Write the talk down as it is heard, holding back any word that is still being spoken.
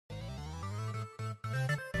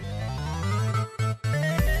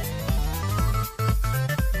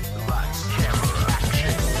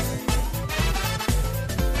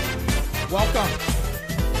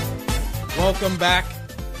Welcome back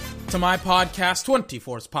to my podcast,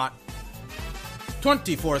 24's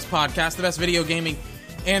Podcast, the best video gaming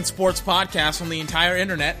and sports podcast on the entire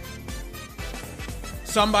internet.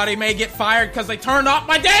 Somebody may get fired because they turned off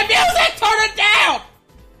my damn music! Turn it down!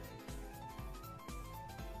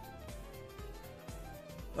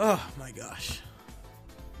 Oh my gosh.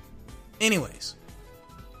 Anyways,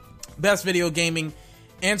 best video gaming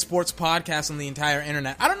and sports podcast on the entire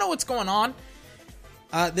internet. I don't know what's going on.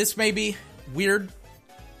 This may be weird.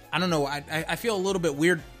 I don't know. I feel a little bit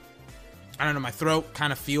weird. I don't know. My throat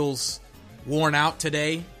kind of feels worn out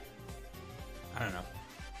today. I don't know.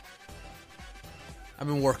 I've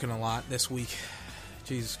been working a lot this week.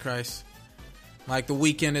 Jesus Christ. Like, the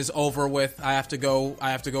weekend is over with. I have to go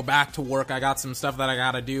back to work. I got some stuff that I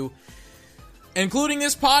gotta do, including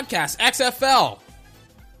this podcast. XFL.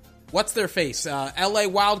 What's their face? LA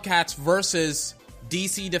Wildcats versus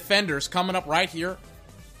DC Defenders coming up right here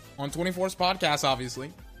on 24's Podcast,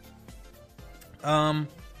 obviously. Yeah,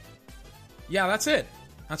 that's it.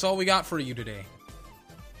 That's all we got for you today.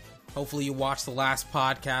 Hopefully you watched the last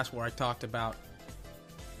podcast where I talked about,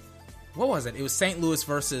 what was it? It was St. Louis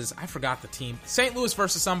versus, I forgot the team. St. Louis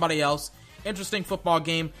versus somebody else. Interesting football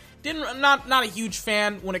game. Not a huge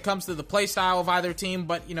fan when it comes to the play style of either team,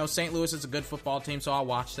 but you know, St. Louis is a good football team, so I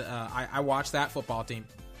watched that football team.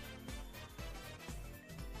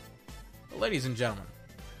 But ladies and gentlemen,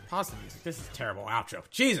 pause the music. This is a terrible outro.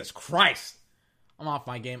 Jesus Christ. I'm off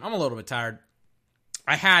my game. I'm a little bit tired.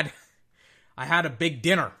 I had a big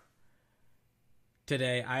dinner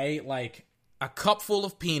today. I ate like a cup full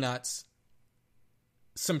of peanuts,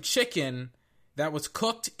 some chicken that was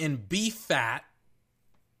cooked in beef fat,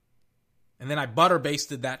 and then I butter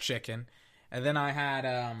basted that chicken, and then I had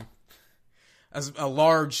a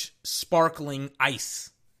large sparkling ice.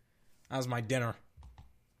 That was my dinner.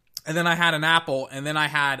 And then I had an apple, and then I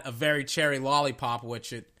had a very cherry lollipop,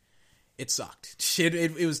 which it sucked.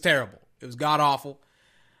 It was terrible. It was god-awful.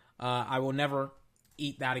 I will never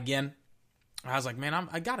eat that again. I was like, man,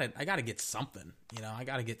 I gotta get something. You know, I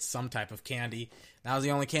gotta get some type of candy. That was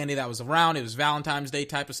the only candy that was around. It was Valentine's Day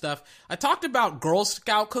type of stuff. I talked about Girl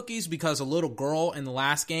Scout cookies because a little girl in the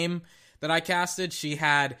last game that I casted, she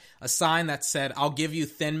had a sign that said, "I'll give you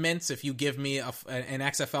Thin Mints if you give me an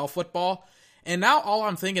XFL football." And now all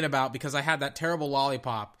I'm thinking about, because I had that terrible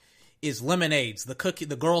lollipop, is lemonades, the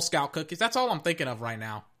Girl Scout cookies. That's all I'm thinking of right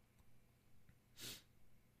now.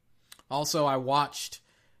 Also, I watched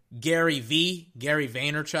Gary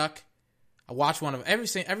Vaynerchuk. I watched one of every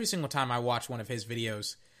single time I watch one of his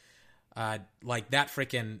videos. Like that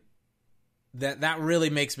freaking that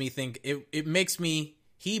really makes me think. He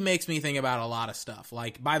makes me think about a lot of stuff.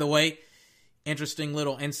 Like, by the way, interesting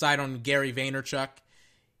little insight on Gary Vaynerchuk.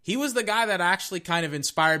 He was the guy that actually kind of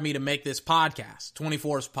inspired me to make this podcast,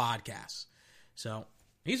 24's Podcast. So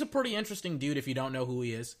he's a pretty interesting dude if you don't know who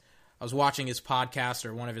he is. I was watching his podcast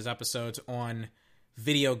or one of his episodes on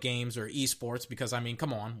video games or esports because, I mean,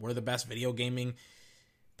 come on, we're the best video gaming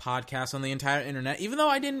podcast on the entire internet, even though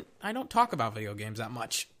I don't talk about video games that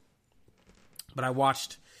much. But I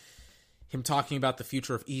watched him talking about the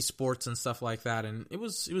future of esports and stuff like that, and it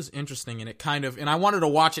was interesting, and and I wanted to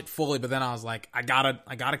watch it fully, but then I was like, I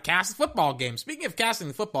gotta cast the football game. Speaking of casting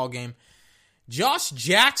the football game, Josh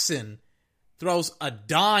Jackson throws a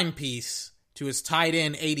dime piece to his tight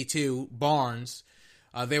end 82 Barnes.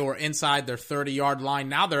 They were inside their 30-yard line.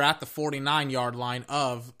 Now they're at the 49-yard line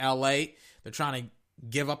of LA. They're trying to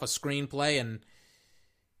give up a screenplay, and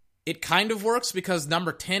it kind of works because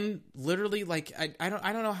number 10 literally, like, I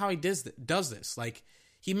don't know how he does this. Like,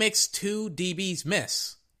 he makes two DBs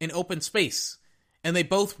miss in open space, and they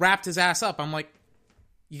both wrapped his ass up. I'm like,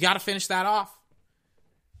 you got to finish that off.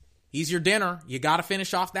 He's your dinner. You got to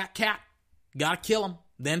finish off that cat. You got to kill him,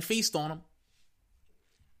 then feast on him.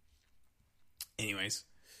 Anyways,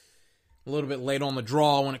 a little bit late on the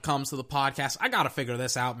draw when it comes to the podcast. I got to figure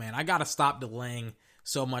this out, man. I got to stop delaying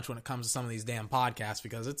so much when it comes to some of these damn podcasts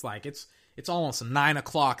because it's like it's almost 9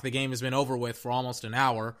 o'clock. The game has been over with for almost an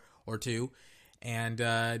hour or two, and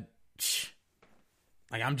like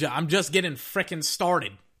I'm just getting frickin'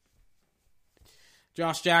 started.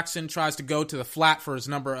 Josh Jackson tries to go to the flat for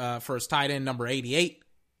his tight end number 88.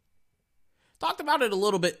 Talked about it a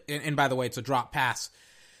little bit, and by the way, it's a drop pass.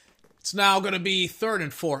 It's now going to be 3rd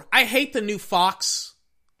and 4. I hate the new Fox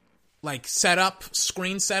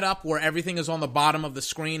screen setup where everything is on the bottom of the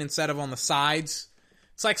screen instead of on the sides.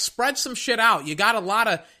 It's like, spread some shit out. You got a lot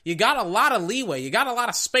of leeway. You got a lot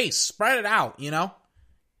of space. Spread it out, you know?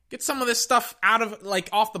 Get some of this stuff out of, like,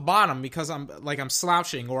 off the bottom because I'm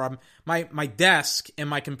slouching or my desk and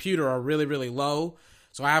my computer are really, really low.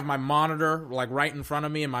 So I have my monitor like right in front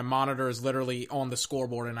of me, and my monitor is literally on the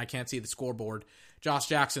scoreboard, and I can't see the scoreboard. Josh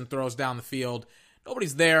Jackson throws down the field.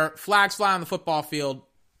 Nobody's there. Flags fly on the football field.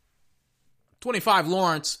 25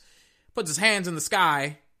 Lawrence puts his hands in the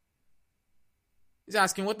sky. He's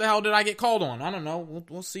asking, what the hell did I get called on? I don't know.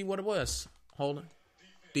 We'll see what it was. Hold it.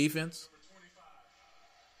 Defense.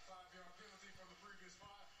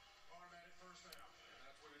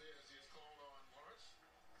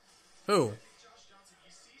 Who?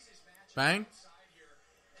 Bang?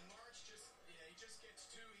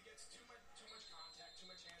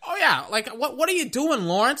 Oh, yeah. Like, what are you doing,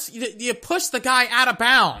 Lawrence? You push the guy out of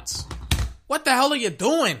bounds. What the hell are you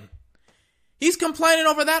doing? He's complaining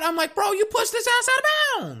over that. I'm like, bro, you pushed this ass out of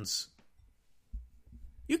bounds.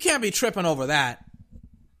 You can't be tripping over that.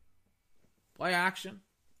 Play action.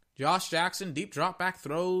 Josh Jackson, deep drop back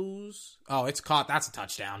throws. Oh, it's caught. That's a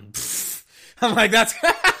touchdown. I'm like, that's...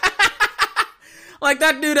 like,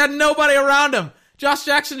 that dude had nobody around him. Josh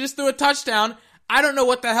Jackson just threw a touchdown. I don't know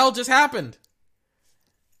what the hell just happened.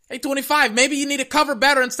 Hey, 25, maybe you need to cover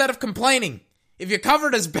better instead of complaining. If you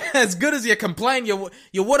covered as good as you complained,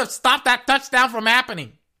 you would have stopped that touchdown from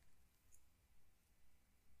happening.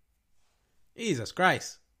 Jesus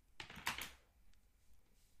Christ.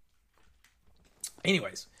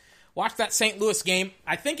 Anyways, watch that St. Louis game.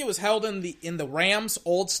 I think it was held in the Rams'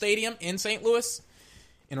 old stadium in St. Louis.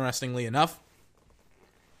 Interestingly enough.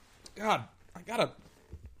 God, let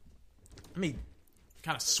me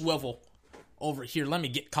kind of swivel over here. Let me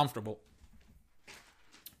get comfortable.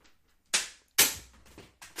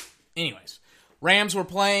 Anyways, Rams were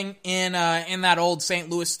playing in that old St.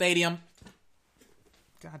 Louis stadium.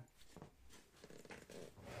 God.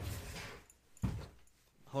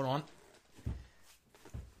 Hold on.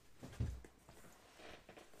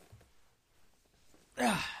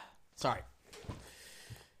 Sorry.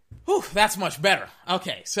 Whew, that's much better.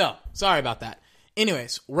 Okay, so, sorry about that.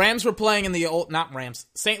 Anyways, Rams were playing in the old, not Rams,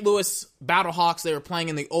 St. Louis Battlehawks, they were playing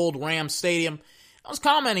in the old Rams Stadium. I was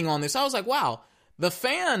commenting on this. I was like, wow, the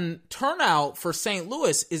fan turnout for St.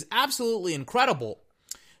 Louis is absolutely incredible.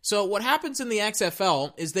 So what happens in the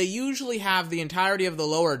XFL is they usually have the entirety of the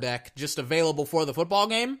lower deck just available for the football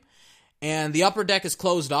game, and the upper deck is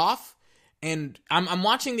closed off. And I'm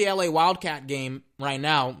watching the LA Wildcat game right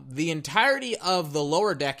now. The entirety of the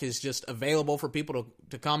lower deck is just available for people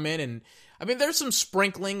to come in. And, I mean, there's some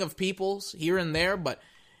sprinkling of people here and there, but,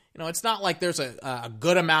 you know, it's not like there's a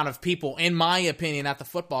good amount of people, in my opinion, at the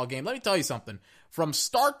football game. Let me tell you something. From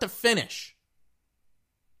start to finish,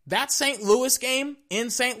 that St. Louis game in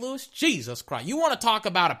St. Louis, Jesus Christ. You want to talk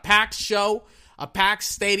about a packed show, a packed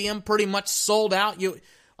stadium, pretty much sold out.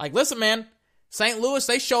 Listen, man. St. Louis,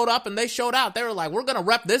 they showed up and they showed out. They were like, we're going to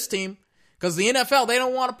rep this team because the NFL, they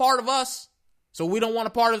don't want a part of us. So we don't want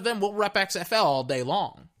a part of them. We'll rep XFL all day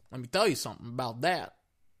long. Let me tell you something about that.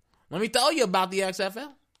 Let me tell you about the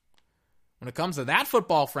XFL. When it comes to that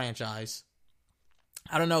football franchise,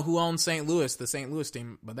 I don't know who owns St. Louis, the St. Louis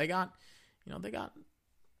team, but they got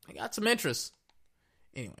some interest.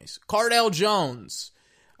 Anyways, Cardale Jones.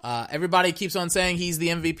 Everybody keeps on saying he's the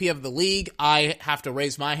MVP of the league. I have to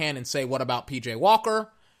raise my hand and say, what about PJ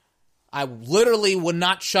Walker? I literally would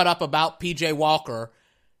not shut up about PJ Walker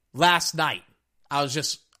last night. I was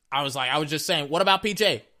just saying, what about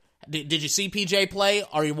PJ? Did you see PJ play?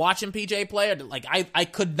 Are you watching PJ play? I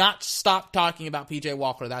could not stop talking about PJ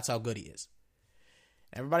Walker. That's how good he is.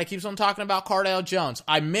 Everybody keeps on talking about Cardale Jones.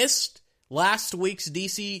 I missed last week's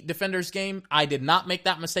DC Defenders game. I did not make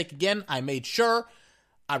that mistake again. I made sure.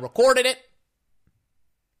 I recorded it.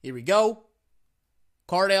 Here we go.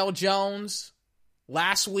 Cardale Jones.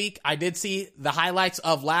 Last week, I did see the highlights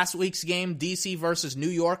of last week's game, DC versus New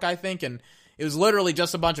York, I think, and it was literally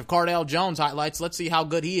just a bunch of Cardale Jones highlights. Let's see how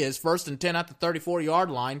good he is. 1st and 10 at the 34-yard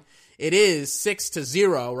line. It is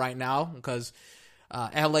 6-0 right now because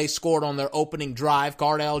LA scored on their opening drive.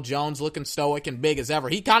 Cardale Jones looking stoic and big as ever.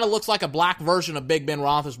 He kind of looks like a black version of Big Ben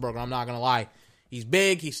Roethlisberger, I'm not going to lie. He's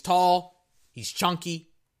big, he's tall, he's chunky.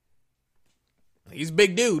 He's a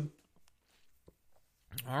big dude.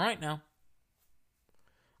 All right, now.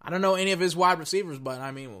 I don't know any of his wide receivers, but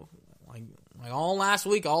I mean, like all last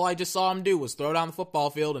week, all I just saw him do was throw down the football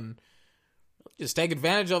field and just take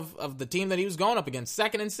advantage of the team that he was going up against.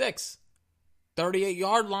 2nd and 6.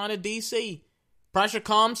 38-yard line of DC. Pressure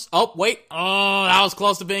comes. Oh, wait. Oh, that was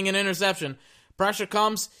close to being an interception. Pressure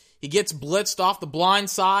comes. He gets blitzed off the blind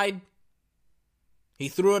side. He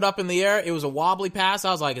threw it up in the air. It was a wobbly pass.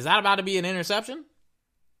 I was like, is that about to be an interception?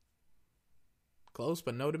 Close,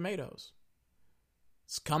 but no tomatoes.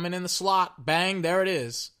 It's coming in the slot. Bang, there it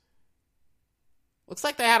is. Looks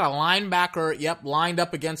like they had a linebacker, lined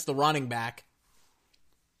up against the running back.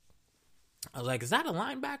 I was like, is that a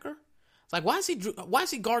linebacker? It's like, why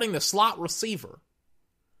is he guarding the slot receiver?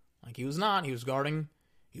 Like, he was not. He was guarding,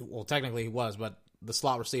 well, technically he was, but the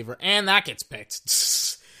slot receiver, and that gets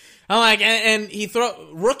picked. I'm like, and he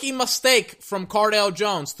rookie mistake from Cardale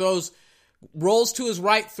Jones, rolls to his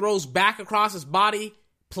right, throws back across his body,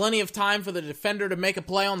 plenty of time for the defender to make a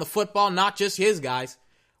play on the football, not just his guys.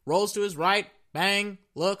 Rolls to his right, bang,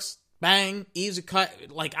 looks, bang, easy cut.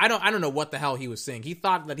 Like, I don't know what the hell he was saying. He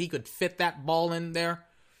thought that he could fit that ball in there.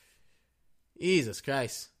 Jesus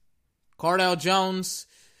Christ. Cardale Jones,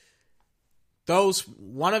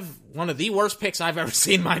 one of the worst picks I've ever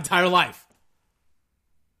seen in my entire life.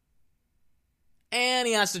 And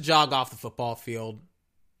he has to jog off the football field.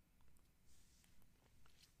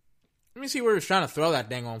 Let me see where he was trying to throw that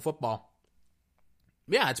dang on football.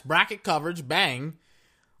 Yeah, it's bracket coverage, bang.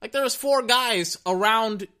 Like, there was 4 guys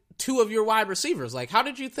around 2 of your wide receivers. Like, how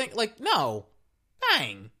did you think? Like, no.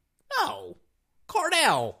 Bang. No.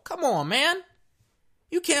 Cardale, come on, man.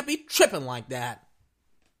 You can't be tripping like that.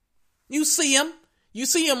 You see him. You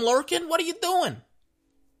see him lurking. What are you doing?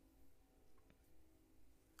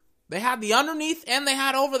 They had the underneath and they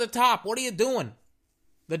had over the top. What are you doing?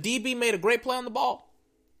 The DB made a great play on the ball.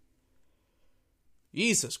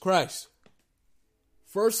 Jesus Christ.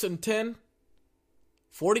 1st and 10.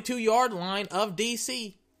 42-yard line of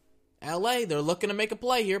DC. LA, they're looking to make a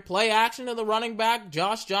play here. Play action to the running back.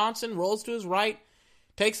 Josh Johnson rolls to his right.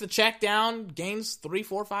 Takes the check down. Gains 3,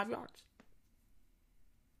 4, 5 yards.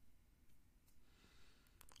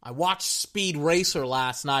 I watched Speed Racer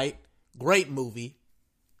last night. Great movie.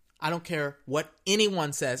 I don't care what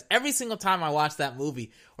anyone says. Every single time I watch that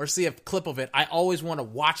movie or see a clip of it, I always want to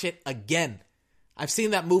watch it again. I've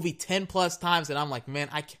seen that movie 10 plus times and I'm like, man,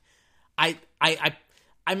 I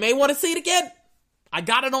may want to see it again. I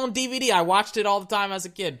got it on DVD. I watched it all the time as a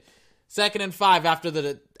kid. 2nd and 5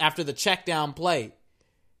 after the check down play.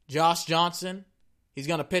 Josh Johnson, he's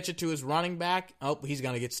going to pitch it to his running back. Oh, he's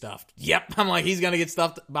going to get stuffed. Yep, I'm like, he's going to get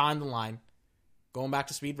stuffed behind the line. Going back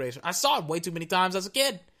to Speed Racer. I saw it way too many times as a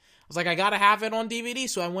kid. I was like, I got to have it on DVD.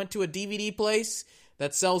 So I went to a DVD place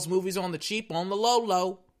that sells movies on the cheap, on the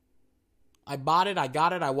low. I bought it. I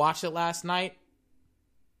got it. I watched it last night.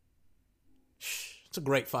 It's a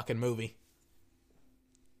great fucking movie.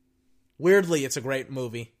 Weirdly, it's a great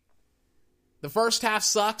movie. The first half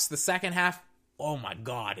sucks. The second half, oh my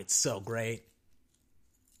God, it's so great.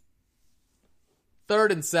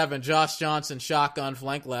 3rd and 7, Josh Johnson, shotgun,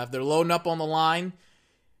 flank left. They're loading up on the line.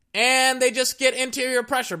 And they just get interior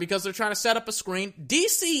pressure because they're trying to set up a screen.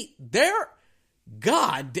 DC, they are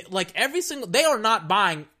not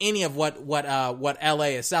buying any of what LA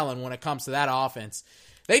is selling when it comes to that offense.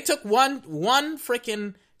 They took one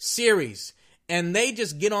freaking series and they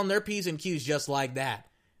just get on their P's and Q's just like that.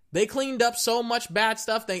 They cleaned up so much bad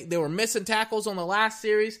stuff. They were missing tackles on the last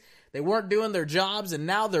series. They weren't doing their jobs, and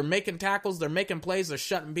now they're making tackles, they're making plays, they're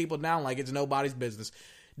shutting people down like it's nobody's business.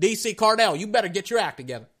 DC Cardale, you better get your act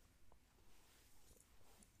together.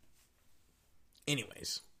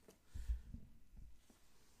 Anyways.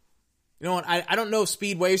 You know what? I don't know if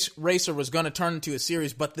Speed Racer was going to turn into a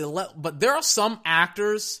series, but there are some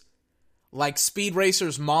actors like Speed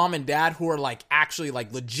Racer's mom and dad who are like actually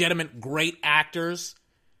like legitimate great actors.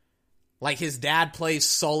 Like his dad plays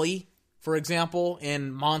Sully, for example,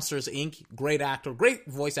 in Monsters, Inc. Great actor, great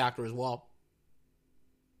voice actor as well.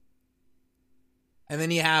 And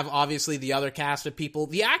then you have, obviously, the other cast of people.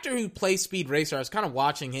 The actor who plays Speed Racer, I was kind of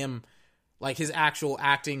watching him, like his actual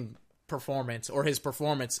acting performance, or his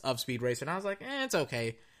performance of Speed Racer, and I was like, it's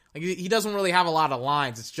okay. Like, he doesn't really have a lot of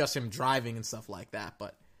lines. It's just him driving and stuff like that.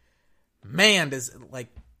 But, man,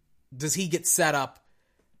 does he get set up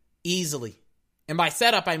easily. And by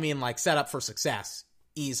setup, I mean like set up for success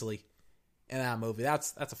easily in that movie.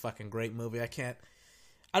 That's a fucking great movie. I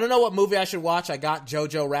don't know what movie I should watch. I got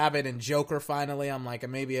Jojo Rabbit and Joker finally. I'm like,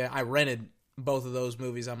 I rented both of those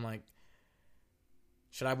movies. I'm like,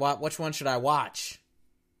 which one should I watch?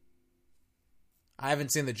 I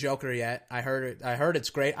haven't seen the Joker yet. I heard it's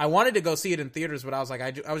great. I wanted to go see it in theaters, but I was like,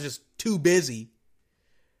 I was just too busy.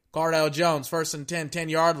 Cardale Jones, 1st and 10,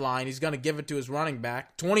 10-yard line. He's going to give it to his running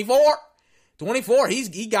back. 24.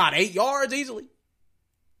 He got 8 yards easily.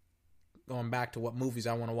 Going back to what movies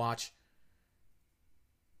I want to watch.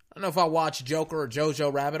 I don't know if I'll watch Joker or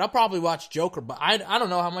Jojo Rabbit. I'll probably watch Joker, but I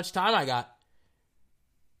don't know how much time I got.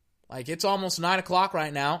 Like, it's almost 9 o'clock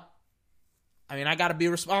right now. I mean, I got to be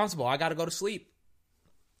responsible. I got to go to sleep.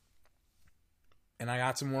 And I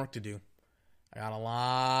got some work to do. I got a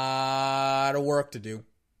lot of work to do.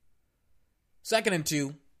 2nd and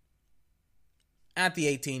 2. At the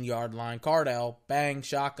 18-yard line. Cardale, bang,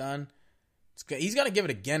 shotgun. He's going to give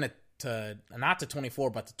it again not to 24,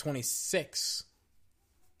 but to 26.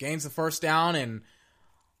 Gains the first down and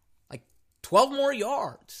like 12 more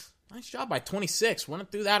yards. Nice job by 26, running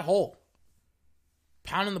through that hole.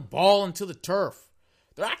 Pounding the ball into the turf.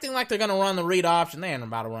 They're acting like they're going to run the read option. They ain't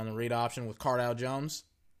about to run the read option with Cardale Jones.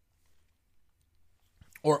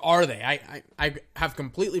 Or are they? I have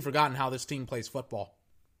completely forgotten how this team plays football.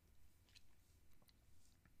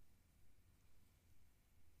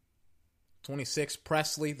 (26)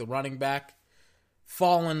 Presley, the running back.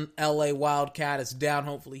 Fallen LA Wildcat is down.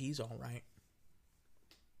 Hopefully he's all right.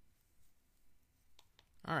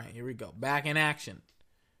 All right, here we go. Back in action.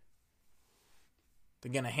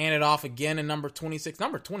 They're going to hand it off again in number 26.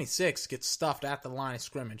 Number 26 gets stuffed at the line of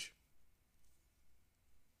scrimmage.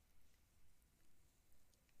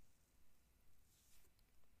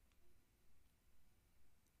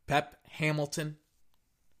 Pep Hamilton,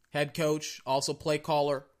 head coach, also play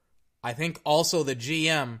caller. I think also the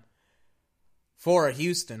GM for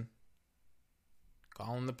Houston.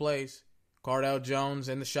 Calling the plays. Cardale Jones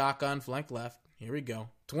in the shotgun, flank left. Here we go.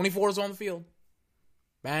 24 is on the field.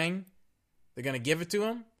 Bang. They're going to give it to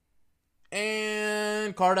him.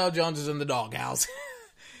 And Cardale Jones is in the doghouse.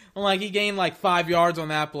 Like, he gained like 5 yards on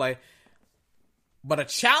that play. But a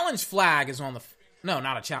challenge flag is on the... No,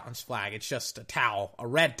 not a challenge flag. It's just a towel. A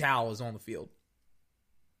red towel is on the field.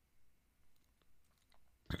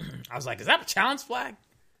 I was like, is that a challenge flag?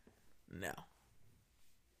 No.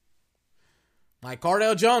 Like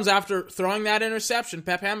Cardale Jones, after throwing that interception,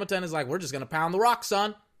 Pep Hamilton is like, we're just going to pound the rock,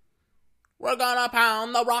 son. We're going to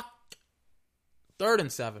pound the rock. 3rd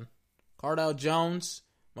and 7. Cardale Jones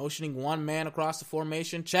motioning one man across the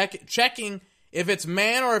formation. Checking if it's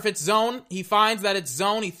man or if it's zone. He finds that it's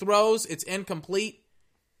zone. He throws. It's incomplete.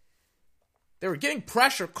 They were getting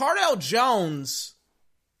pressure. Cardale Jones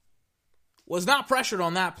was not pressured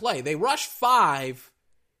on that play. They rush 5.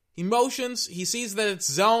 He motions. He sees that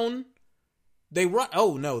it's zone. They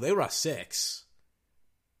rush 6.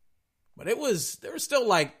 But there was still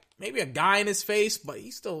like maybe a guy in his face, but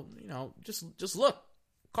he still, just look.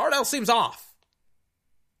 Cardale seems off.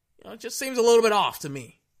 It just seems a little bit off to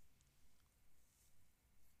me.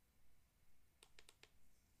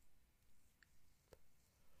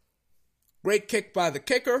 Great kick by the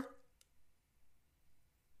kicker.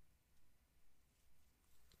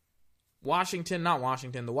 The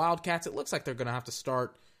Wildcats, it looks like they're going to have to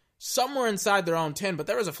start somewhere inside their own 10, but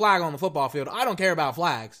there is a flag on the football field. I don't care about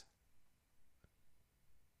flags.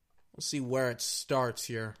 We'll see where it starts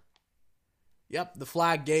here. Yep, the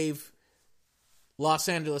flag gave Los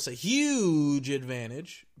Angeles a huge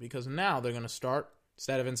advantage because now they're going to start,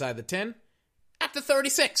 instead of inside the 10, at the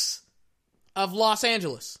 36 of Los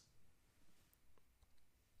Angeles.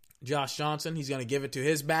 Josh Johnson, he's going to give it to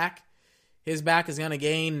his back. His back is going to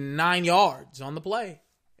gain 9 yards on the play.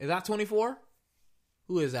 Is that 24?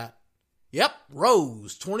 Who is that? Yep,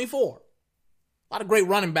 Rose, 24. A lot of great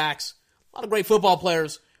running backs. A lot of great football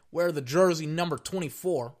players wear the jersey number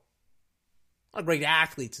 24. A lot of great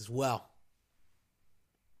athletes as well.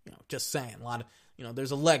 Just saying. A lot of,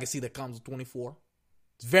 there's a legacy that comes with 24.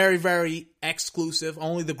 It's very, very exclusive.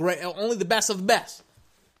 Only the best of the best.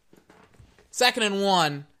 2nd and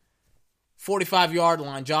 1. 45-yard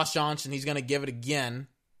line. Josh Johnson, he's going to give it again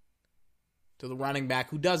to the running back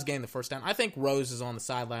who does gain the first down. I think Rose is on the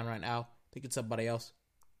sideline right now. I think it's somebody else.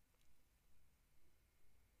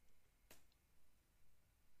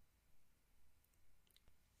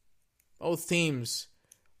 Both teams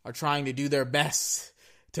are trying to do their best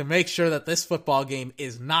to make sure that this football game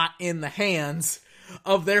is not in the hands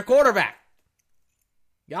of their quarterback.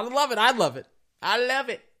 Gotta love it. I love it. I love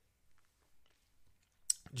it.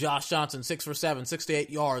 Josh Johnson, 6 for 7, 68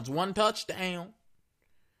 yards, 1 touchdown.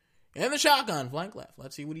 In the shotgun, flank left.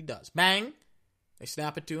 Let's see what he does. Bang. They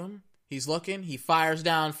snap it to him. He's looking. He fires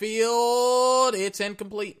downfield. It's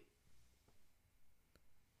incomplete.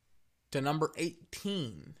 To number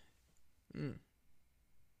 18.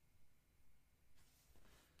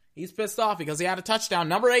 He's pissed off because he had a touchdown.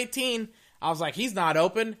 Number 18, I was like, he's not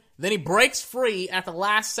open. Then he breaks free at the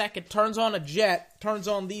last second, turns on the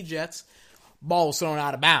Jets. Ball was thrown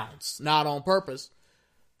out of bounds. Not on purpose,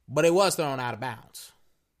 but it was thrown out of bounds.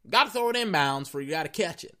 Got to throw it in bounds for you got to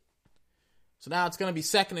catch it. So now it's going to be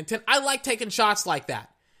 2nd and 10. I like taking shots like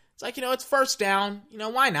that. It's like, it's first down.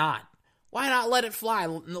 Why not? Why not let it fly?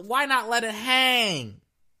 Why not let it hang?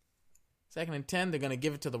 2nd and 10, they're going to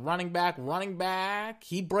give it to the running back. Running back,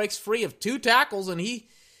 he breaks free of 2 tackles, and he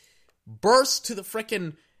bursts to the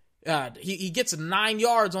frickin', he gets 9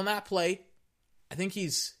 yards on that play. I think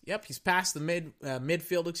he's past the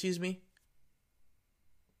midfield, excuse me.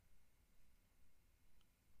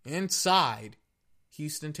 Inside.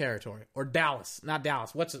 Houston territory. Or Dallas. Not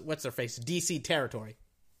Dallas. What's their face? DC territory.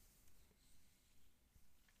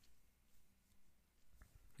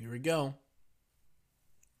 Here we go.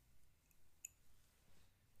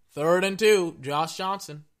 3rd and 2. Josh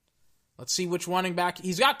Johnson. Let's see which running back.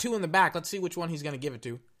 He's got 2 in the back. Let's see which one he's going to give it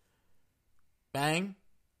to. Bang.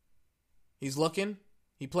 He's looking.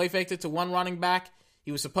 He play faked it to one running back.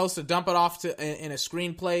 He was supposed to dump it off to in a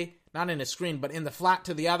screen play. Not in a screen, but in the flat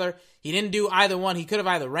to the other. He didn't do either one. He could have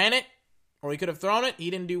either ran it or he could have thrown it. He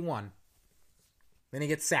didn't do one. Then he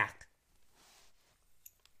gets sacked.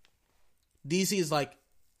 DC is like,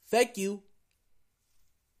 thank you.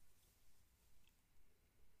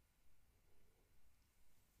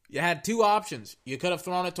 You had 2 options. You could have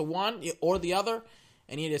thrown it to one or the other,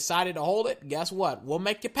 and you decided to hold it. Guess what? We'll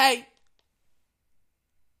make you pay.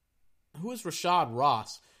 Who is Rashad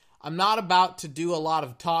Ross? I'm not about to do a lot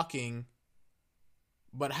of talking,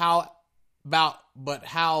 but how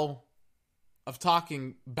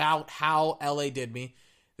LA did me.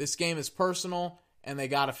 This game is personal, and they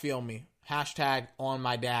gotta feel me. Hashtag on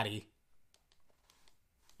my daddy.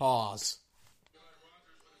 Pause.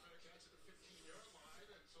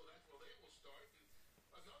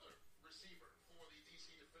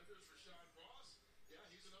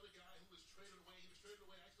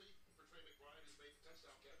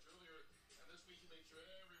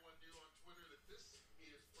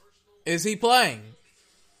 Is he playing?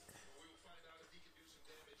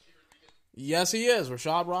 Yes, he is.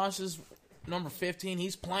 Rashad Ross is number 15.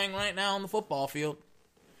 He's playing right now on the football field.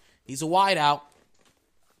 He's a wideout.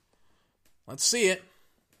 Let's see it.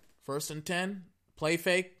 1st and 10. Play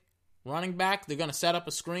fake. Running back. They're going to set up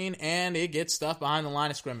a screen, and it gets stuffed behind the line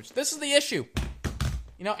of scrimmage. This is the issue.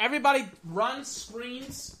 You know, everybody runs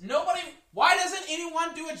screens. Why doesn't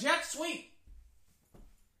anyone do a jet sweep?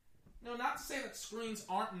 No, not to say that screens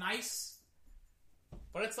aren't nice,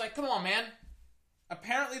 but it's like, come on, man.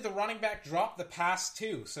 Apparently the running back dropped the pass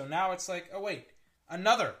too, so now it's like, oh wait,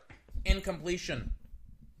 another incompletion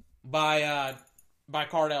by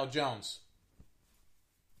Cardale Jones.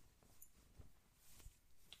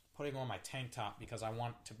 Putting on my tank top because I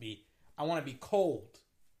want to be cold.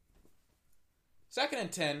 2nd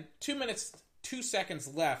and 10, 2 minutes, 2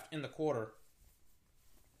 seconds left in the quarter.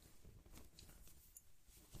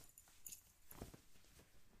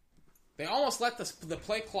 They almost let the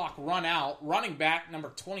play clock run out. Running back,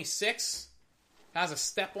 number 26, has a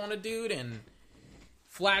step on a dude, and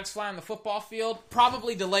flags fly on the football field.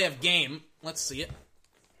 Probably delay of game. Let's see it.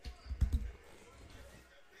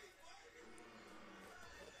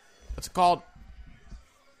 What's it called?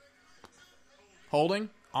 Holding?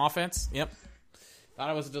 Offense? Yep.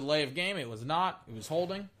 Thought it was a delay of game. It was not. It was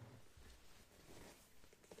holding.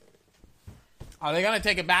 Are they going to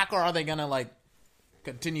take it back, or are they going to,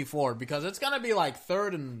 continue forward? Because it's going to be,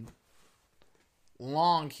 3rd and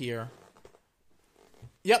long here.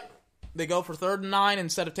 Yep. They go for 3rd and 9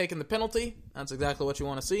 instead of taking the penalty. That's exactly what you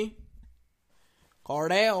want to see.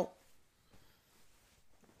 Cardale.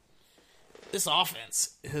 This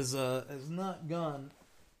offense has not gone.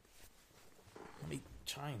 Let me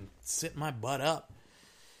try and sit my butt up.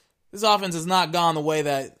 This offense has not gone the way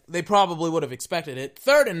that they probably would have expected it.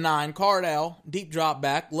 3rd and 9, Cardale, deep drop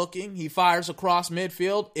back, looking. He fires across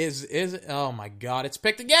midfield. Oh my God, it's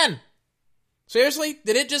picked again. Seriously?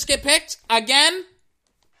 Did it just get picked again?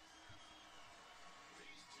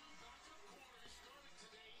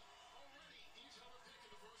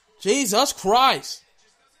 Jesus Christ.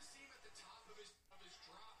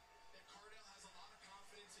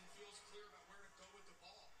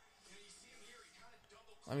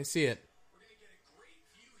 Let me see it.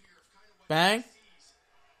 Bang.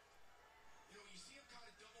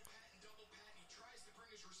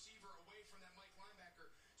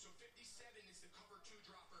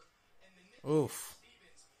 Oof.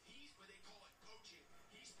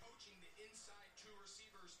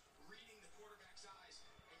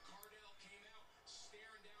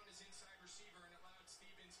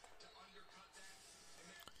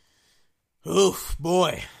 Oof,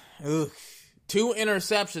 boy. Oof. 2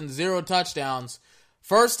 interceptions, 0 touchdowns.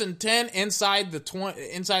 1st and 10 inside the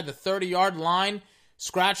 30-yard line.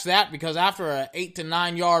 Scratch that, because after an 8 to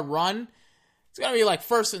 9 yard run, it's gonna be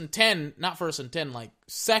 1st and 10, not 1st and 10,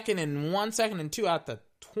 2nd and 1, 2nd and 2 at the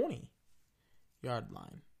 20-yard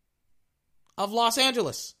line of Los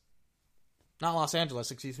Angeles. Not Los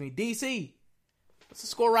Angeles, excuse me, DC. What's the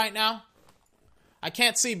score right now? I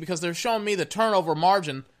can't see because they're showing me the turnover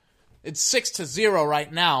margin. It's 6-0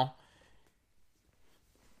 right now.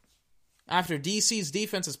 After DC's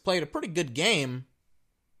defense has played a pretty good game,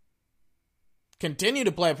 continue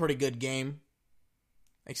to play a pretty good game,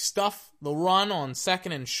 They stuff the run on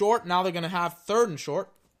second and short. Now they're going to have third and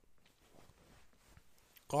short.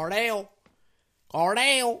 Cardale,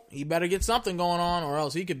 he better get something going on or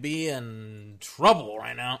else he could be in trouble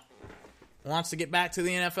right now. Wants to get back to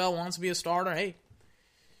the NFL, wants to be a starter. Hey,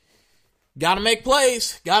 got to make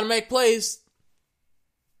plays. It's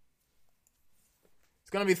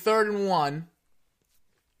going to be 3rd and 1.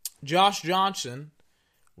 Josh Johnson.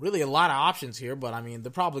 Really a lot of options here, but I mean,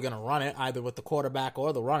 they're probably going to run it either with the quarterback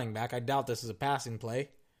or the running back. I doubt this is a passing play.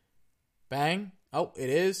 Bang. Oh, it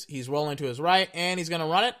is. He's rolling to his right, and he's going to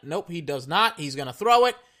run it. Nope, he does not. He's going to throw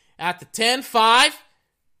it at the 10, 5,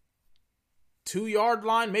 2-yard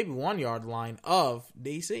line, maybe 1-yard line of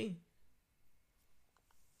DC.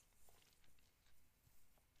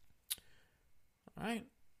 All right.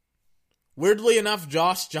 Weirdly enough,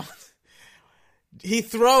 Josh Johnson, he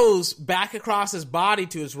throws back across his body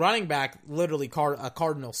to his running back, literally a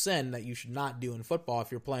cardinal sin that you should not do in football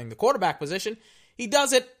if you're playing the quarterback position. He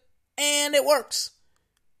does it, and it works.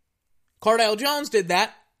 Cardale Jones did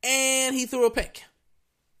that, and he threw a pick.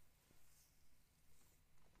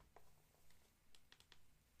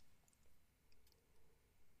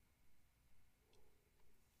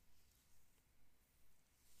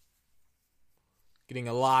 Getting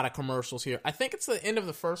a lot of commercials here. I think it's the end of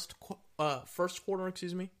the first quarter,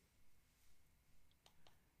 excuse me.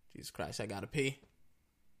 Jesus Christ, I gotta pee.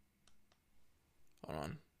 Hold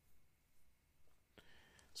on.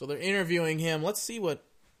 So they're interviewing him. Let's see what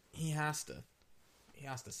he has to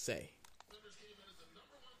say.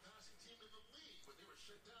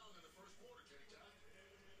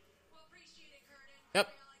 Yep.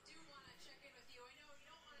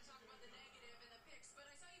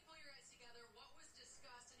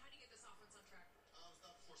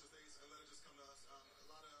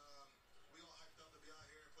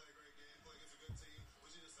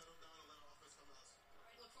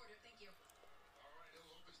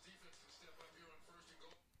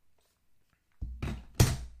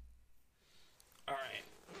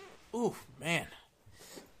 Ooh, man.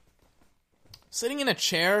 Sitting in a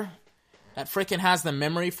chair that freaking has the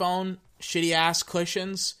memory foam, shitty-ass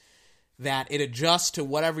cushions that it adjusts to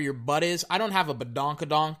whatever your butt is. I don't have a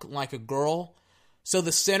badonkadonk like a girl. So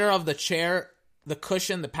the center of the chair, the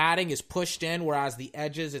cushion, the padding is pushed in, whereas the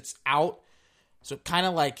edges, it's out. So it kind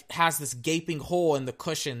of like has this gaping hole in the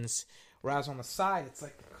cushions, whereas on the side, it's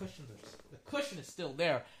like the cushion is still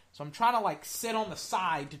there. So I'm trying to like sit on the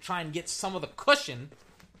side to try and get some of the cushion,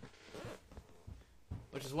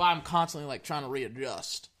 which is why I'm constantly like trying to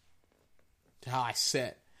readjust to how I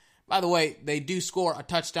sit. By the way, they do score a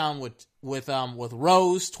touchdown with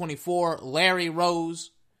Rose 24, Larry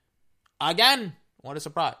Rose. Again, what a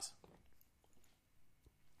surprise.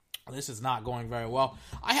 This is not going very well.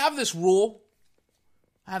 I have this rule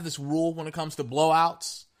when it comes to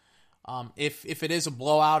blowouts. If it is a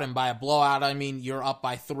blowout, and by a blowout I mean you're up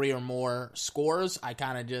by 3 or more scores, I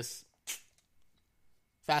kind of just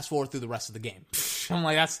fast forward through the rest of the game. I'm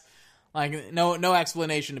like, that's like no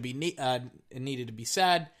explanation to be needed to be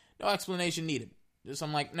said. No explanation needed. Just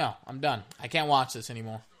I'm like, no, I'm done. I can't watch this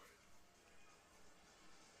anymore.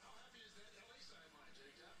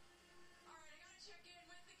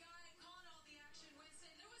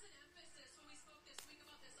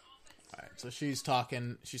 All right, so she's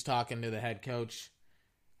talking to the head coach.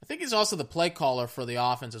 I think he's also the play caller for the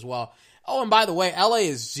offense as well. Oh, and by the way, LA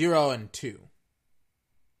is 0-2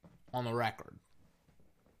 on the record.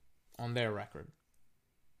 On their record.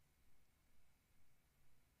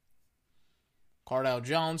 Cardale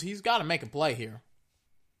Jones, he's got to make a play here.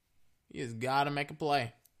 He has got to make a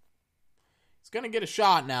play. He's going to get a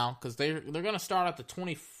shot now because they're going to start at the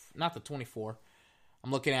 20, not the 24.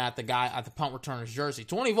 I'm looking at the guy at the punt returner's jersey.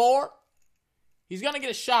 24. He's going to get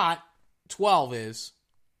a shot. 12 is.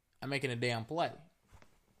 I'm making a damn play.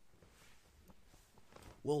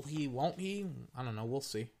 Will he? Won't he? I don't know. We'll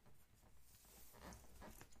see.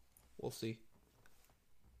 We'll see.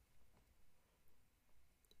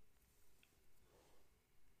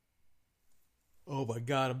 Oh my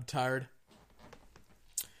God, I'm tired.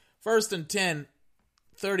 1st and 10,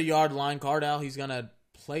 30-yard line. Cardale, he's going to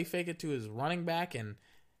play fake it to his running back and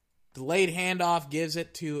delayed handoff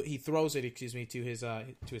he throws it to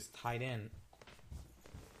his tight end.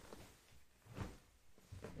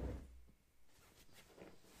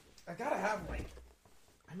 I gotta have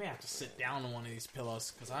I may have to sit down on one of these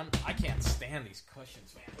pillows because I can't stand these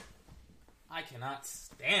cushions, man. I cannot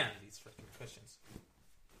stand these freaking cushions.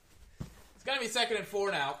 It's going to be 2nd and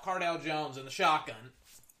 4 now. Cardale Jones in the shotgun.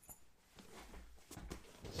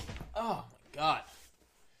 Oh, my God.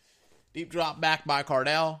 Deep drop back by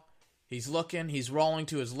Cardale. He's looking. He's rolling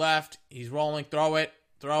to his left. He's rolling. Throw it.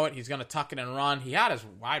 throw it. He's going to tuck it and run. He had his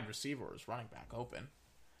wide receiver, his running back open.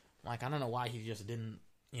 Like, I don't know why he just didn't,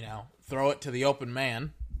 throw it to the open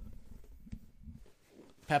man.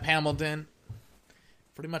 Pep Hamilton,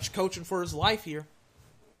 pretty much coaching for his life here.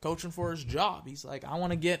 Coaching for his job. He's like, I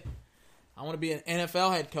want to be an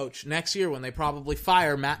NFL head coach next year when they probably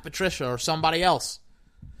fire Matt Patricia or somebody else.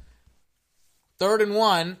 3rd and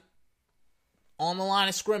 1 on the line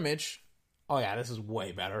of scrimmage. Oh, yeah, this is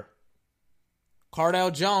way better.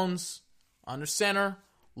 Cardale Jones under center,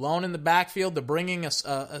 lone in the backfield. They're bringing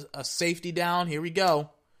a safety down. Here we go.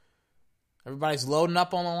 Everybody's loading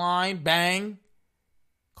up on the line. Bang.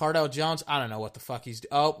 Cardale Jones, I don't know what the fuck he's doing.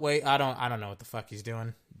 Oh, wait, I don't know what the fuck he's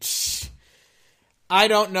doing. I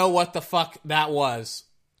don't know what the fuck that was.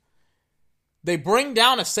 They bring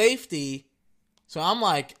down a safety, so I'm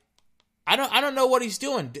like, I don't know what he's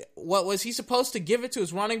doing. What was he supposed to give it to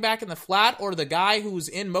his running back in the flat or the guy who's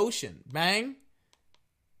in motion? Bang.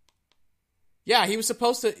 Yeah, he was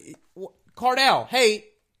supposed to. Cardale, hey.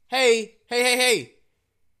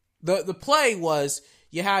 The play was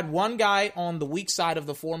you had one guy on the weak side of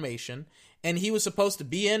the formation, and he was supposed to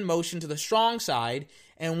be in motion to the strong side.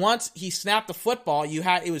 And once he snapped the football,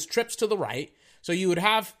 it was trips to the right. So you would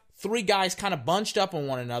have 3 guys kind of bunched up on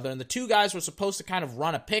one another, and the 2 guys were supposed to kind of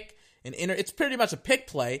run a pick. It's pretty much a pick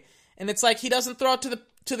play, and it's like he doesn't throw it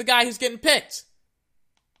to the guy who's getting picked,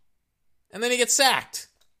 and then he gets sacked.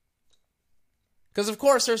 Because of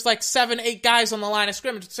course there's like 7, 8 guys on the line of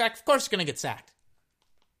scrimmage. Of course he's going to get sacked.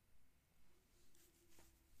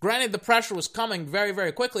 Granted, the pressure was coming very,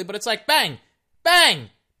 very quickly, but it's like bang, bang,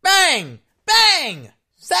 bang, bang.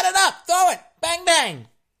 Set it up, throw it, bang, bang.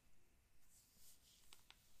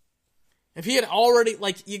 If he had already,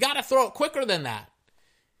 you got to throw it quicker than that.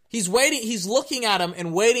 He's waiting, he's looking at him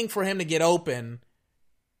and waiting for him to get open,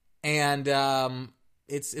 and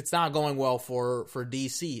it's not going well for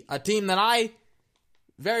DC, a team that I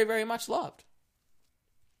very, very much loved.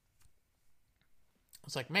 I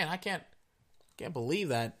was like, man, I can't believe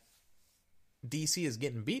that DC is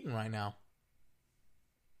getting beaten right now.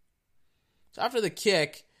 So after the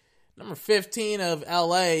kick, number 15 of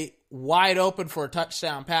LA, wide open for a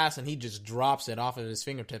touchdown pass, and he just drops it off of his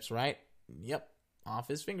fingertips, right? Yep, off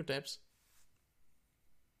his fingertips.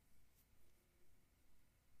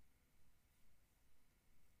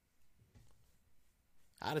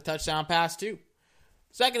 Had a touchdown pass, too.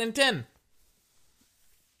 2nd and 10.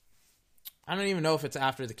 I don't even know if it's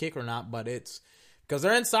after the kick or not, but it's because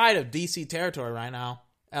they're inside of DC territory right now.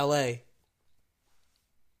 LA.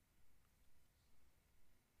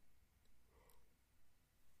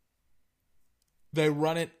 They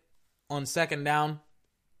run it on 2nd down.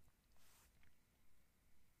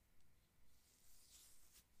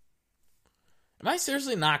 Am I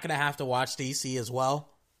seriously not going to have to watch DC as well?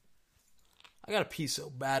 I got to pee so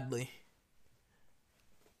badly.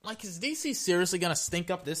 Is DC seriously going to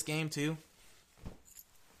stink up this game too?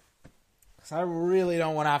 Because I really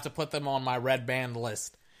don't want to have to put them on my red band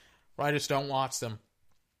list. Or I just don't watch them.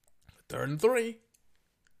 3rd and 3.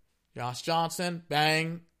 Josh Johnson,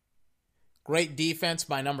 bang. Great defense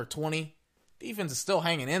by number 20. Defense is still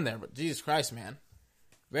hanging in there, but Jesus Christ, man.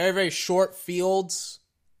 Very, very short fields.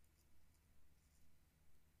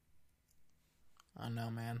 I don't know,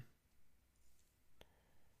 man.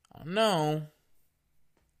 I don't know.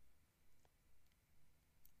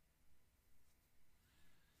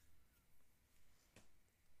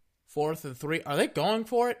 Fourth and 3. Are they going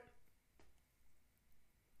for it?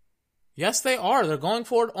 Yes, they are. They're going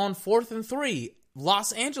for it on 4th and 3.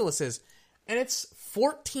 Los Angeles is. And it's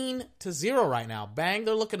 14-0 right now. Bang,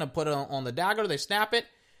 they're looking to put it on the dagger. They snap it.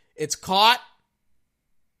 It's caught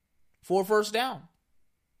for 1st down.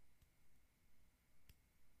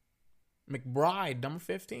 McBride, number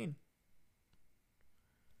 15.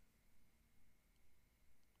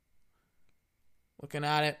 Looking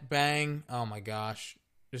at it. Bang. Oh, my gosh.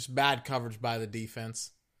 Just bad coverage by the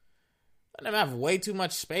defense. They have way too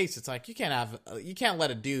much space. It's like you can't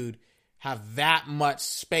let a dude have that much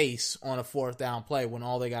space on a 4th down play when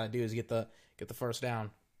all they got to do is get the 1st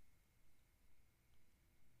down.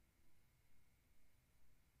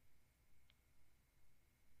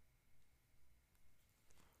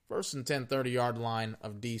 First and 10, 30-yard line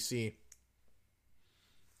of DC.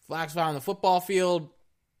 Flags fly on the football field.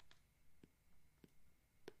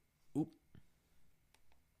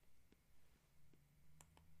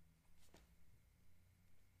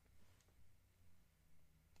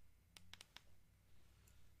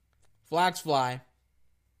 Flags fly.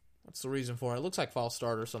 What's the reason for it? It looks like false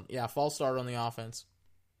start or something. Yeah, false start on the offense.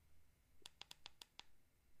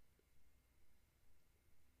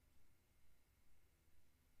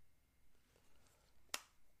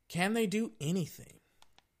 Can they do anything?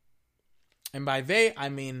 And by they, I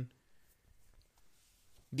mean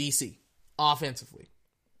DC, offensively.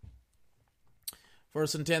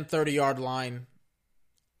 First and 10, 30-yard line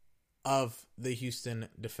of the Houston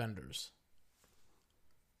defenders.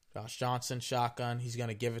 Josh Johnson, shotgun. He's going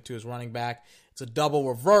to give it to his running back. It's a double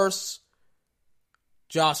reverse.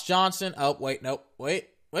 Josh Johnson. Oh, wait, nope. Wait.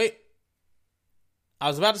 I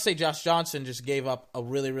was about to say Josh Johnson just gave up a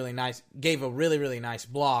really, really nice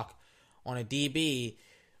block on a DB,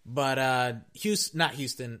 but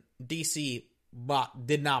DC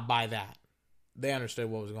did not buy that. They understood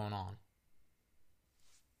what was going on.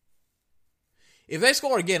 If they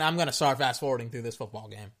score again, I'm going to start fast forwarding through this football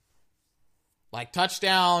game. Like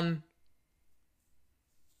touchdown,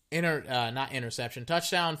 not interception,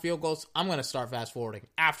 touchdown, field goals, I'm going to start fast forwarding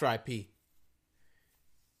after I pee.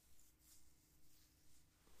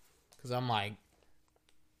 Because I'm like,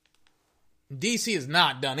 DC has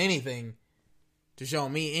not done anything to show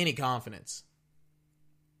me any confidence.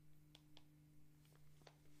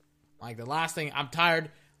 Like I'm tired.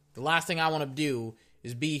 The last thing I want to do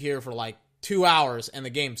is be here for like 2 hours and the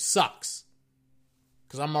game sucks.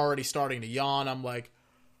 Because I'm already starting to yawn. I'm like,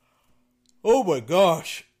 oh my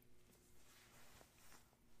gosh.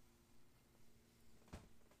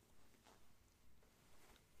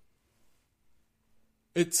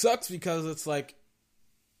 It sucks because it's like,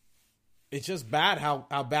 it's just bad how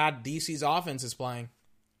bad DC's offense is playing.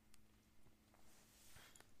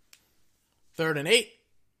 3rd and 8.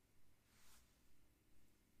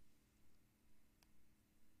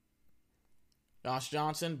 Josh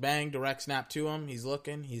Johnson, bang, direct snap to him. He's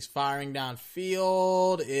looking. He's firing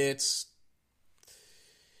downfield. It's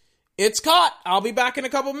caught. I'll be back in a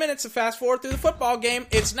couple minutes to fast forward through the football game.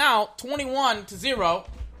 It's now 21-0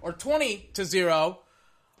 or 20-0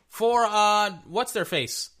 for, what's their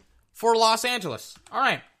face? For Los Angeles. All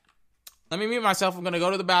right. Let me mute myself. I'm going to go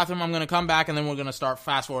to the bathroom. I'm going to come back, and then we're going to start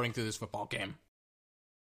fast forwarding through this football game.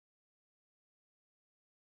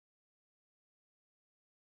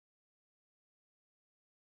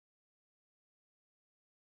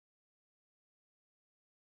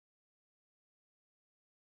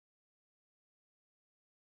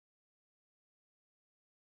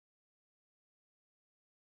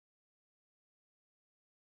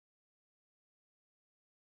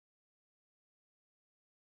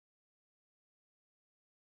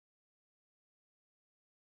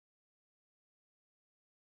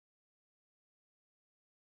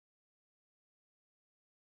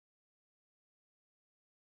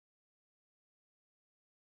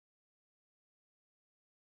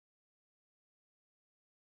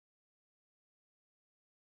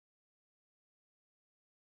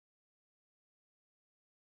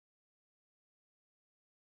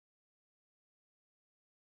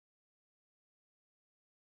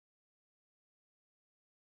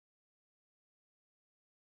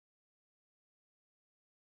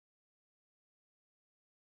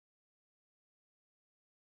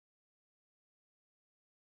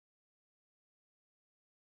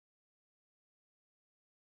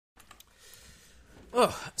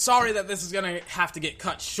 Ugh, sorry that this is going to have to get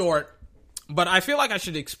cut short, but I feel like I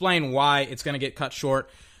should explain why it's going to get cut short.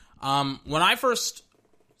 When I first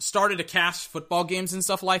started to cast football games and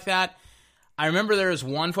stuff like that, I remember there was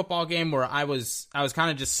one football game where I was kind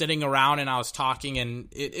of just sitting around and I was talking, and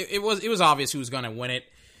it was obvious who was going to win it,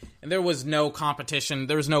 and there was no competition,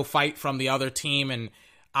 there was no fight from the other team, and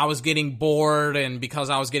I was getting bored, and because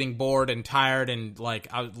I was getting bored and tired and, like,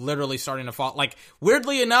 I was literally starting to fall. Like,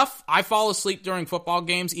 weirdly enough, I fall asleep during football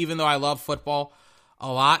games, even though I love football a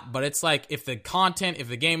lot. But it's like, if the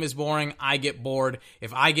game is boring, I get bored.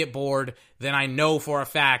 If I get bored, then I know for a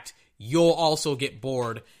fact you'll also get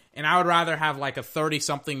bored. And I would rather have, like, a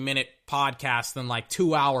 30-something minute podcast than, like,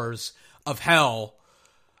 2 hours of hell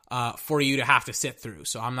for you to have to sit through.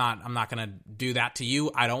 So I'm not going to do that to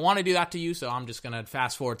you. I don't want to do that to you, so I'm just going to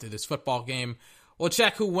fast forward through this football game. We'll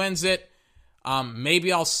check who wins it.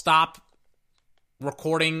 Maybe I'll stop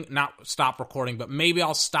recording, but maybe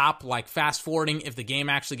I'll stop, like, fast forwarding if the game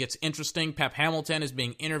actually gets interesting. Pep Hamilton is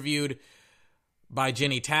being interviewed by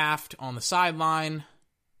Jenny Taft on the sideline.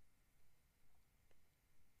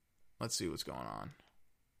 Let's see what's going on.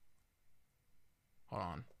 Hold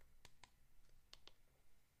on.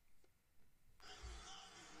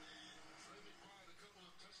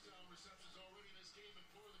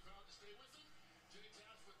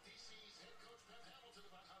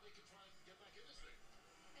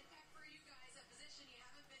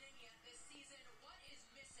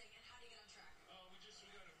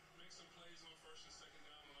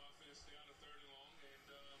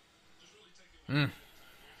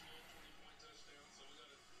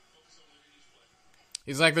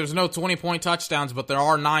 He's like, there's no 20-point touchdowns, but there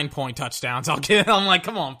are 9-point touchdowns. I'm like,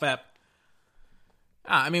 come on, Pep.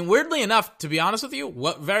 I mean, weirdly enough, to be honest with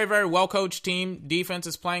you, very, very well-coached team. Defense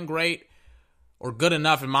is playing great, or good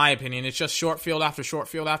enough, in my opinion. It's just short field after short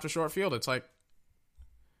field after short field. It's like,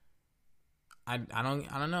 I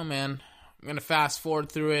don't know, man. I'm going to fast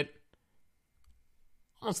forward through it.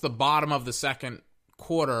 Almost the bottom of the second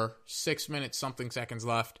quarter, 6 minutes, something seconds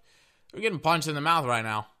left. They're getting punched in the mouth right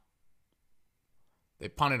now. They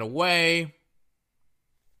punt it away.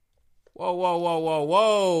 Whoa, whoa, whoa, whoa,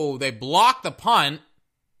 whoa. They blocked the punt.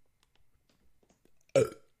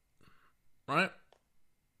 Right?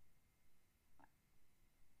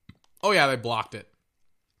 Oh, yeah, they blocked it.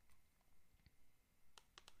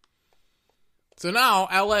 So now,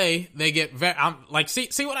 LA, they get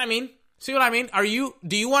see what I mean? See what I mean?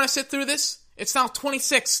 Do you want to sit through this? It's now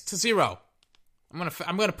 26-0. I'm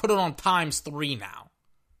gonna put it on ×3 now.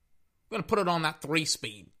 I'm gonna put it on that 3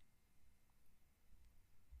 speed.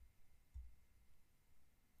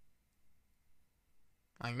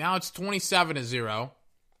 Like now it's 27-0.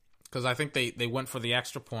 Because I think they went for the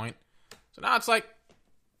extra point. So now it's like,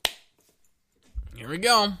 here we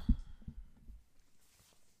go.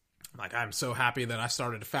 Like, I'm so happy that I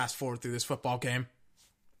started to fast forward through this football game.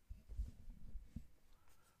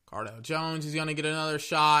 Cardale Jones, he's going to get another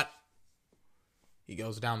shot. He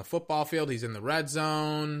goes down the football field. He's in the red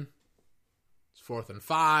zone. It's 4th and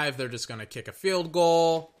 5. They're just going to kick a field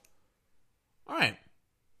goal. All right.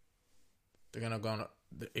 They're going to go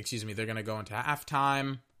into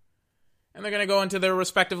halftime. And they're going to go into their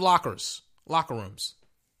respective locker rooms.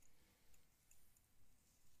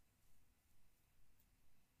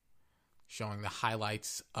 Showing the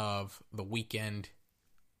highlights of the weekend.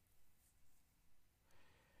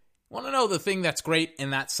 Want to know the thing that's great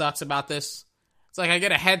and that sucks about this? It's like I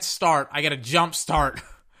get a head start. I get a jump start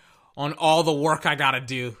on all the work I got to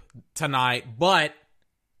do tonight. But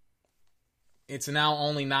it's now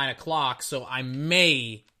only 9 o'clock, so I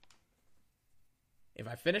may, if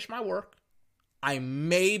I finish my work, I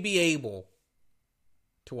may be able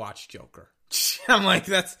to watch Joker. I'm like,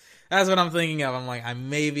 that's what I'm thinking of. I'm like, I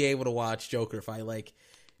may be able to watch Joker if I,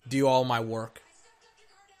 do all my work.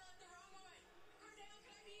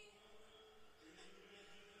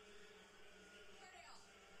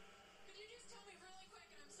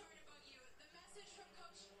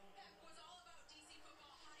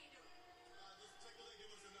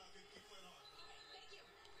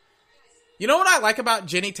 You know what I like about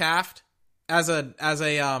Jenny Taft as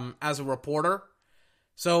a reporter?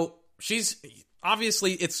 So she's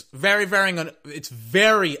obviously it's very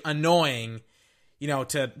annoying,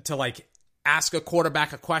 to ask a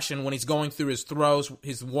quarterback a question when he's going through his throws,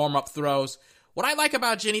 his warm-up throws. What I like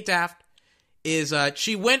about Jenny Taft is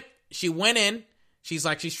she went in, she's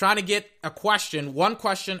trying to get one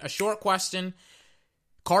question, a short question.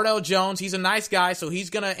 Cardale Jones, he's a nice guy, so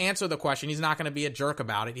he's going to answer the question. He's not going to be a jerk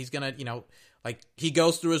about it. He's going to, he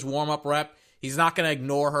goes through his warm-up rep. He's not going to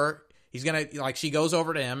ignore her. He's going to, she goes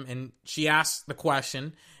over to him, and she asks the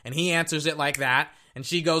question, and he answers it like that, and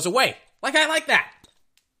she goes away. I like that.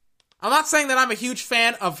 I'm not saying that I'm a huge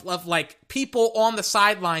fan of people on the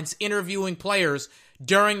sidelines interviewing players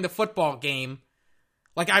during the football game.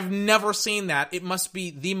 I've never seen that. It must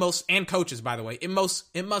be the most, and coaches, by the way, it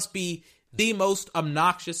must be the most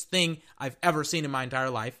obnoxious thing I've ever seen in my entire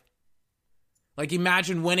life.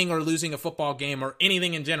 Imagine winning or losing a football game or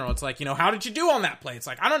anything in general. It's how did you do on that play? It's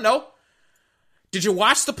I don't know. Did you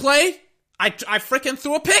watch the play? I freaking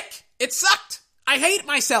threw a pick. It sucked. I hate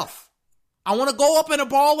myself. I want to go up in a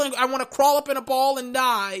ball and I want to crawl up in a ball and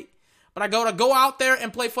die. But I go out there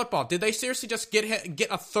and play football. Did they seriously just get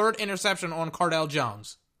a third interception on Cardale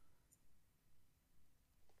Jones?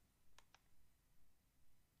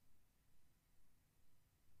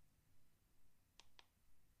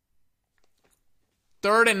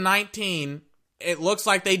 Third and 19, it looks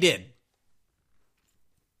like they did.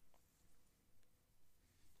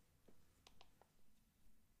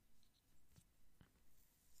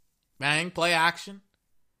 Bang, play action.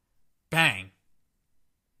 Bang.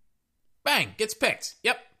 Bang, gets picked.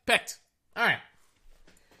 Yep, picked. All right.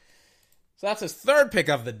 So that's his third pick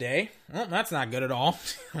of the day. Well, that's not good at all.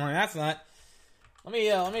 That's not. Let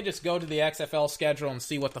me just go to the XFL schedule and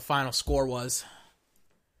see what the final score was.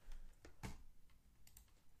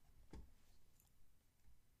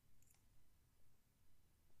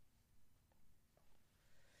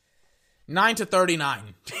 Nine to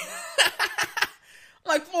 39.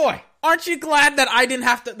 Boy, aren't you glad that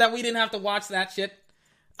we didn't have to watch that shit?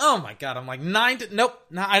 Oh my god, I'm 9 to... Nope,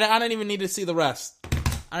 no, I don't even need to see the rest.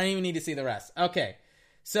 Okay,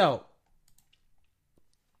 so...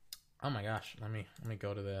 Oh my gosh, let me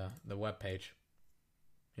go to the webpage.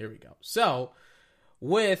 Here we go. So,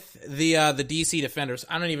 with the DC Defenders,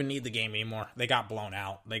 I don't even need the game anymore. They got blown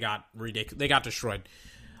out. They got ridiculous. They got destroyed.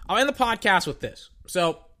 I'll end the podcast with this.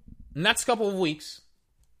 So, next couple of weeks,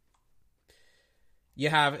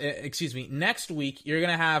 next week, you're going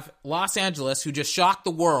to have Los Angeles, who just shocked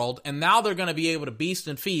the world, and now they're going to be able to beast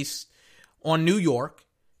and feast on New York,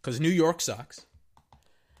 because New York sucks.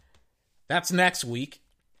 That's next week.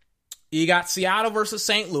 You got Seattle versus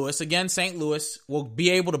St. Louis. Again, St. Louis will be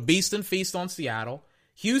able to beast and feast on Seattle.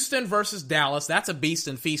 Houston versus Dallas. That's a beast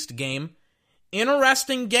and feast game.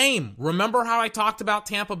 Interesting game. Remember how I talked about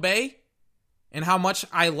Tampa Bay? And how much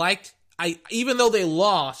I liked, even though they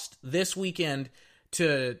lost this weekend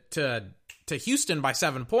to Houston by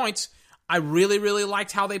 7 points, I really, really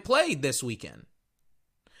liked how they played this weekend.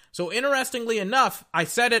 So interestingly enough, I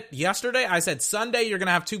said it yesterday. I said Sunday you're going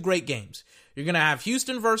to have two great games. You're going to have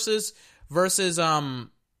Houston versus hold on.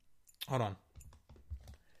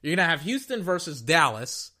 You're going to have Houston versus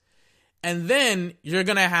Dallas, and then you're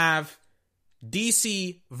going to have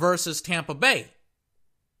DC versus Tampa Bay.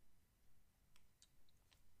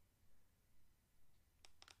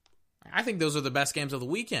 I think those are the best games of the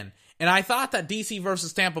weekend. And I thought that DC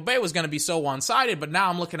versus Tampa Bay was going to be so one-sided, but now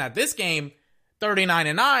I'm looking at this game,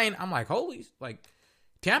 39-9. I'm like,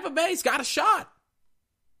 Tampa Bay's got a shot.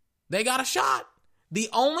 They got a shot. The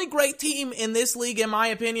only great team in this league, in my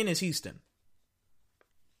opinion, is Houston.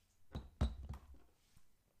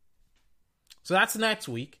 So that's next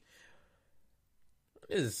week.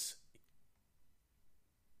 Is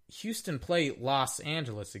Houston play Los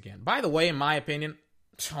Angeles again? By the way, in my opinion,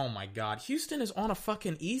 oh my God, Houston is on a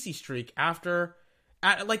fucking easy streak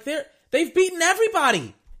they've beaten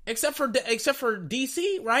everybody except for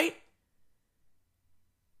DC, right?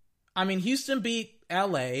 I mean, Houston beat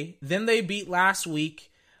LA, then they beat last week.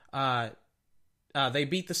 They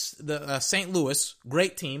beat the St. Louis,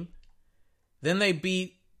 great team. Then they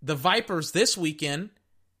beat the Vipers this weekend.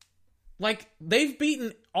 Like, they've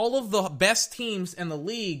beaten all of the best teams in the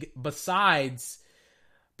league besides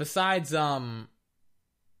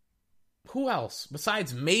who else?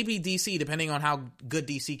 Besides maybe DC, depending on how good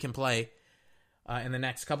DC can play in the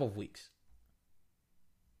next couple of weeks.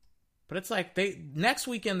 But it's like, next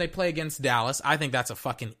weekend they play against Dallas. I think that's a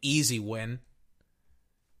fucking easy win,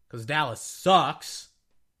 because Dallas sucks.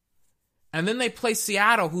 And then they play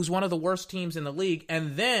Seattle, who's one of the worst teams in the league.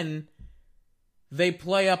 And then they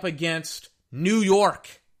play up against New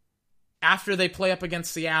York after they play up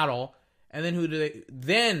against Seattle. And then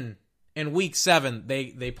Then in week 7,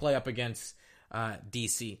 they play up against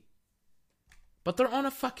DC. But they're on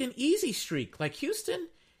a fucking easy streak. Like, Houston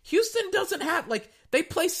doesn't have, they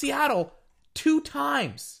play Seattle 2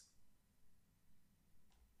 times.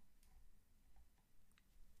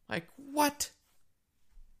 Like, what?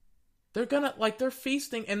 They're gonna, they're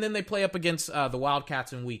feasting, and then they play up against the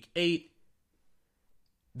Wildcats in week 8.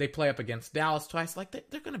 They play up against Dallas twice.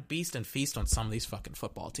 They're gonna beast and feast on some of these fucking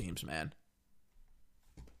football teams, man.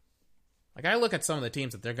 I look at some of the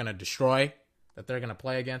teams that they're gonna destroy, that they're gonna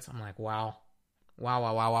play against. I'm like, wow.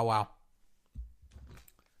 Wow.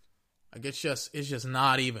 It's just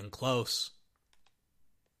not even close.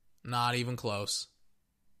 Not even close.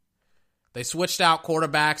 They switched out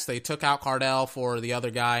quarterbacks. They took out Cardell for the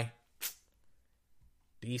other guy.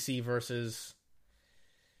 DC versus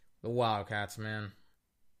the Wildcats, man.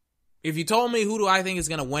 If you told me who do I think is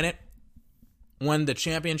going to win the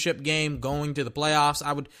championship game, going to the playoffs,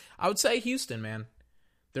 I would say Houston, man.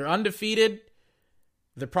 They're undefeated.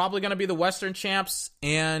 They're probably going to be the Western champs,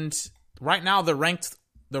 and right now they're ranked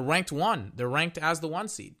 1. They're ranked as the 1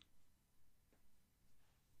 seed.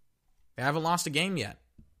 They haven't lost a game yet.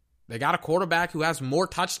 They got a quarterback who has more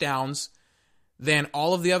touchdowns than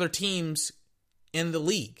all of the other teams in the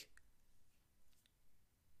league.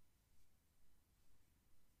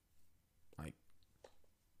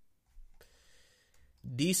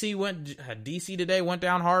 DC today went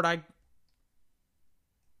down hard.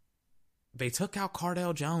 They took out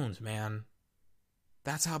Cardell Jones, man.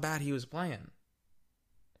 That's how bad he was playing.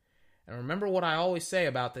 And remember what I always say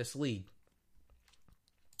about this league.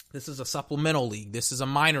 This is a supplemental league. This is a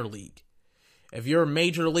minor league. If you're a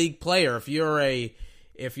major league player, if you're a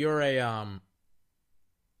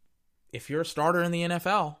starter in the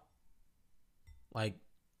NFL,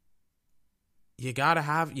 you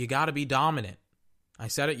gotta be dominant. I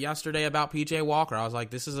said it yesterday about PJ Walker. I was like,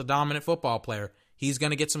 this is a dominant football player. He's going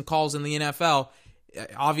to get some calls in the NFL.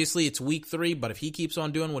 Obviously, it's week 3, but if he keeps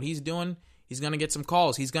on doing what he's doing, he's going to get some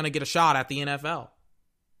calls. He's going to get a shot at the NFL.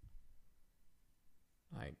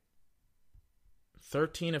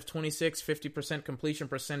 13 of 26, 50% completion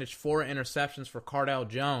percentage, 4 interceptions for Cardale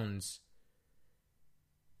Jones.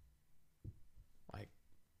 Like,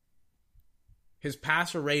 his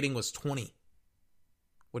passer rating was 20,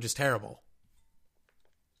 which is terrible.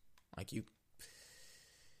 Like,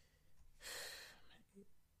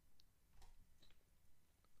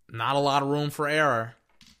 not a lot of room for error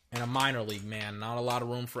in a minor league, man. Not a lot of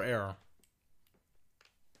room for error.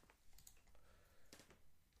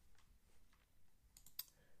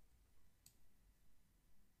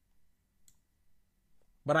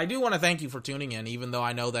 But I do want to thank you for tuning in, even though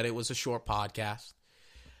I know that it was a short podcast.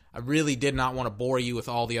 I really did not want to bore you with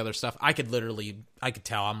all the other stuff. I could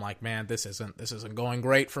tell. I'm like, man, this isn't going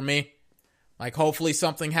great for me. Like, hopefully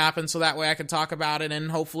something happens so that way I can talk about it,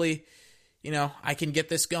 and hopefully, I can get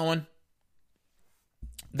this going.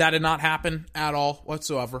 That did not happen at all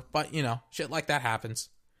whatsoever. But, shit like that happens.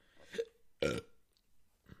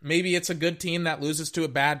 Maybe it's a good team that loses to a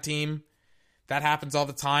bad team. That happens all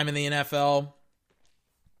the time in the NFL.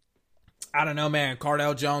 I don't know, man.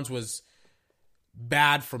 Cardale Jones was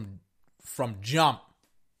bad from jump.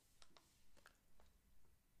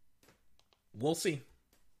 We'll see.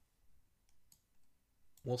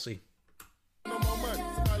 We'll see.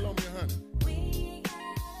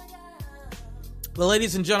 Well,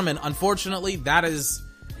 ladies and gentlemen, unfortunately, that's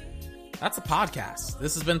a podcast.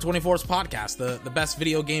 This has been 24's podcast, the best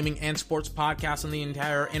video gaming and sports podcast on the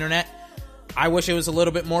entire internet. I wish it was a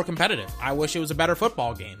little bit more competitive. I wish it was a better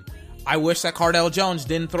football game. I wish that Cardale Jones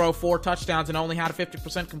didn't throw 4 touchdowns and only had a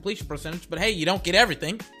 50% completion percentage. But hey, you don't get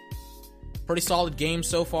everything. Pretty solid game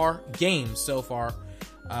so far.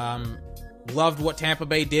 Loved what Tampa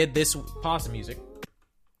Bay did this... Pause the music.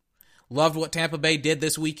 Loved what Tampa Bay did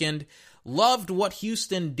this weekend. Loved what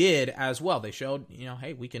Houston did as well. They showed,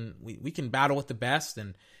 hey, we can battle with the best.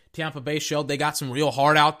 And Tampa Bay showed they got some real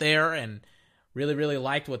heart out there and really, really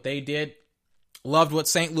liked what they did. Loved what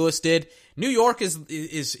St. Louis did. New York is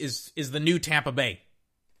the new Tampa Bay.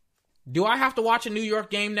 Do I have to watch a New York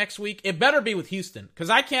game next week? It better be with Houston, because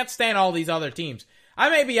I can't stand all these other teams. I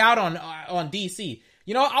may be out on DC.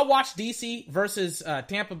 I'll watch DC versus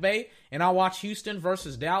Tampa Bay, and I'll watch Houston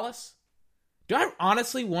versus Dallas. Do I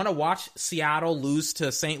honestly want to watch Seattle lose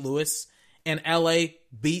to St. Louis and LA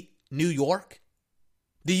beat New York?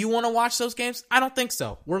 Do you want to watch those games? I don't think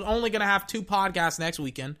so. We're only going to have 2 podcasts next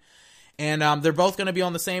weekend. And they're both going to be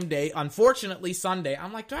on the same day. Unfortunately, Sunday.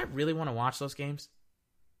 I'm like, do I really want to watch those games?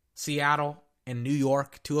 Seattle and New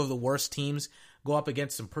York, 2 of the worst teams, go up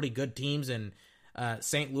against some pretty good teams in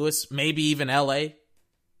St. Louis, maybe even LA.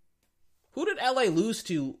 Who did LA lose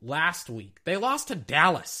to last week? They lost to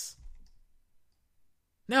Dallas.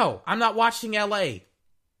 No, I'm not watching LA.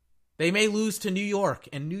 They may lose to New York,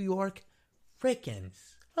 and New York freaking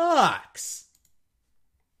sucks.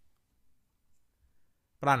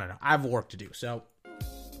 But I don't know. I have work to do. So,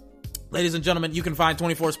 ladies and gentlemen, you can find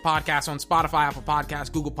 24's podcast on Spotify, Apple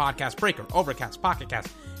Podcasts, Google Podcasts, Breaker, Overcast, Pocket Cast,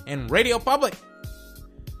 and Radio Public.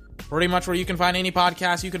 Pretty much where you can find any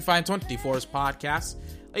podcast, you can find 24's podcast.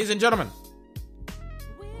 Ladies and gentlemen,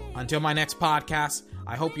 until my next podcast,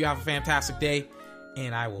 I hope you have a fantastic day,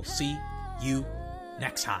 and I will see you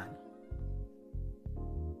next time.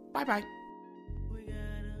 Bye-bye.